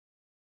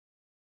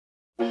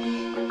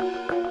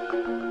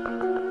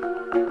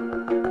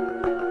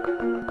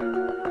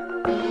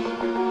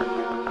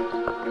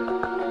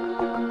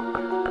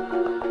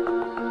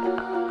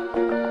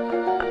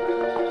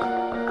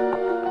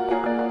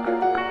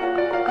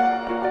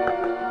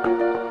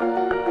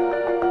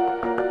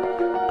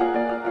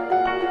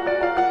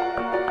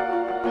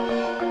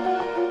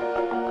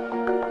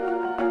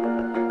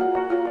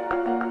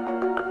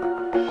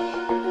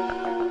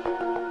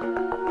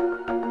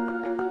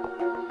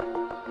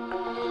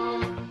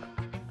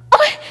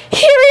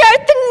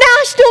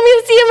National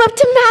Museum of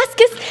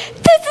Damascus.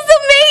 This is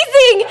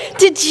amazing!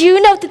 Did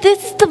you know that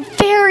this is the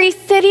very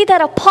city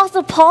that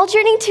Apostle Paul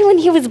journeyed to when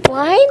he was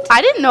blind?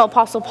 I didn't know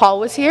Apostle Paul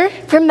was here.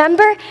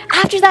 Remember,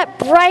 after that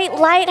bright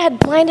light had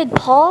blinded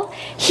Paul,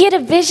 he had a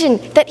vision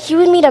that he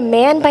would meet a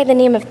man by the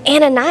name of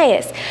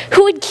Ananias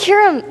who would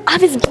cure him of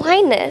his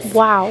blindness.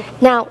 Wow.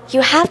 Now,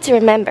 you have to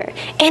remember,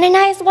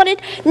 Ananias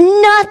wanted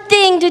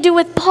nothing to do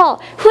with Paul,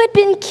 who had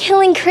been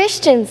killing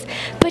Christians.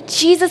 But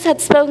Jesus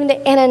had spoken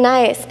to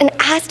Ananias and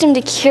asked him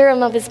to cure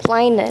him of his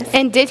blindness.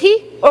 And did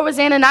he? Or was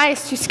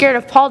Ananias too scared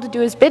of Paul to do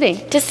his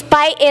bidding?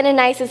 Despite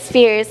Ananias'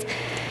 fears,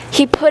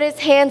 he put his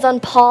hands on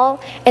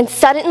Paul, and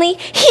suddenly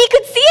he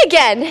could see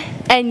again.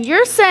 And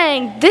you're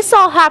saying this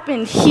all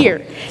happened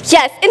here?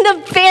 Yes, in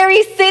the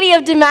very city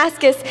of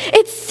Damascus.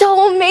 It's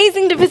so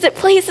amazing to visit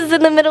places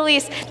in the Middle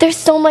East. There's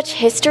so much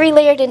history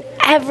layered in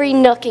every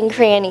nook and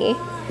cranny.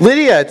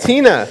 Lydia,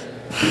 Tina,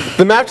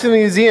 the map to the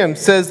museum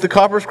says the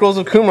Copper Scrolls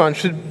of Qumran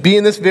should be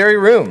in this very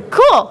room.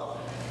 Cool.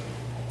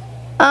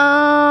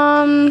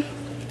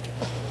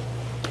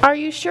 Are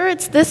you sure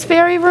it's this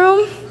very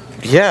room?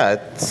 Yeah,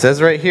 it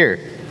says right here.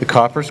 The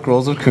Copper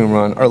Scrolls of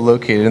Qumran are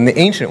located in the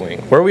ancient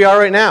wing, where we are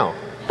right now.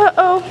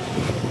 Uh-oh.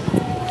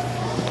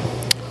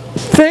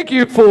 Thank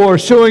you for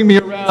showing me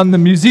around the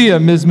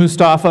museum, Ms.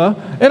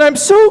 Mustafa. And I'm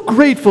so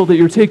grateful that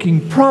you're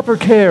taking proper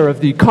care of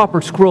the Copper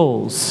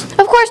Scrolls.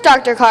 Of course,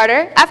 Dr.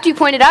 Carter. After you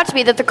pointed out to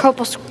me that the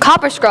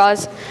Copper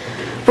Scrolls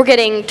were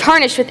getting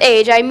tarnished with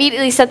age, I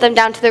immediately sent them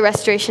down to the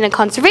Restoration and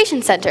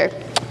Conservation Center.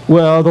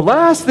 Well, the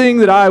last thing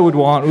that I would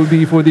want would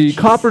be for the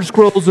Copper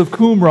Scrolls of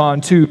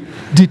Qumran to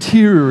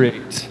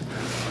deteriorate.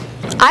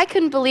 I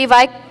couldn't believe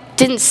I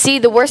didn't see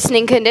the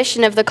worsening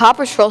condition of the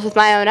Copper Scrolls with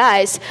my own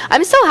eyes.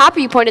 I'm so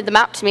happy you pointed them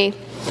out to me.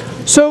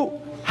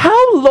 So,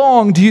 how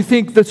long do you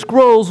think the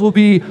scrolls will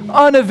be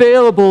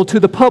unavailable to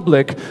the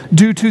public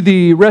due to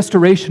the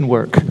restoration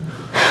work?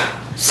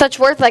 Such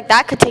work like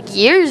that could take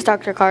years,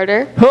 Dr.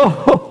 Carter.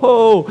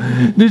 Oh,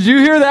 did you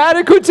hear that?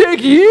 It could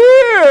take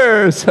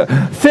years.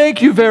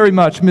 Thank you very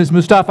much, Ms.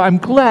 Mustafa. I'm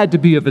glad to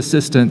be of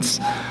assistance.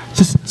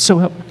 Just so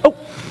help. Oh,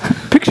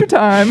 picture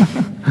time.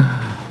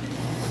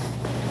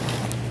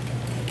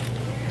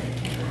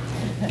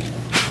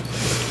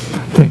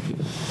 Thank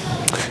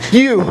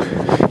you.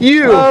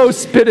 You. Oh,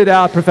 spit it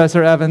out,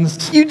 Professor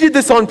Evans. You did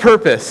this on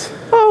purpose.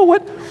 Oh,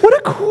 what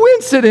a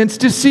coincidence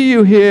to see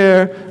you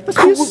here. Must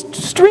be a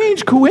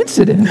strange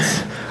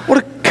coincidence. What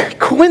a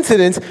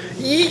coincidence.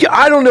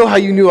 I don't know how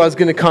you knew I was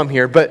going to come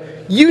here, but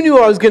you knew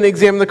I was going to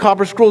examine the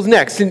Copper Scrolls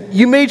next, and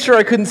you made sure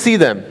I couldn't see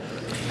them.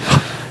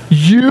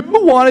 You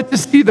wanted to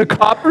see the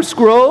Copper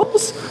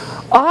Scrolls?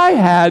 I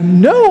had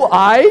no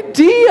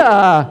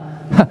idea.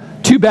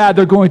 Too bad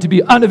they're going to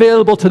be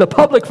unavailable to the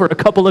public for a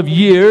couple of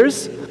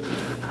years.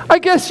 I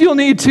guess you'll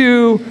need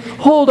to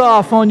hold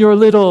off on your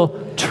little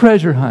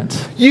treasure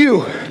hunt.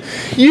 You!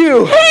 Hey,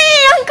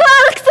 Uncle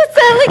Alex, let's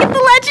look at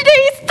the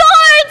legendary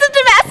swords of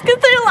Damascus.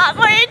 They're a lot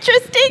more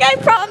interesting, I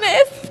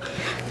promise.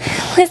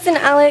 Listen,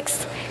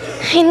 Alex,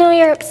 I know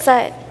you're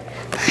upset.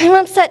 I'm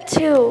upset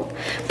too.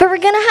 But we're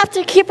going to have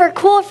to keep our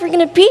cool if we're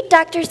going to beat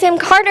Dr. Sam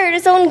Carter at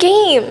his own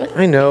game.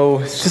 I know.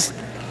 It's just,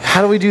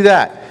 how do we do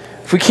that?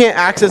 If we can't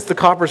access the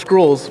Copper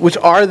Scrolls, which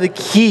are the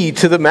key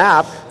to the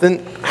map,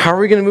 then how are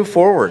we going to move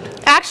forward?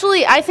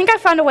 Actually, I think I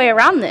found a way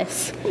around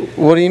this.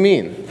 What do you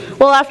mean?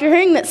 Well, after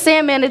hearing that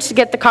Sam managed to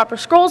get the Copper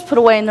Scrolls put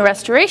away in the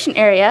restoration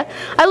area,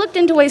 I looked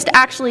into ways to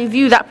actually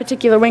view that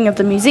particular wing of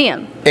the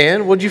museum.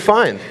 And what'd you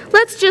find?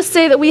 Let's just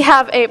say that we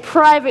have a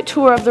private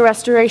tour of the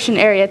restoration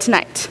area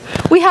tonight.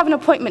 We have an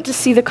appointment to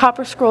see the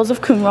Copper Scrolls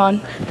of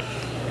Qumran.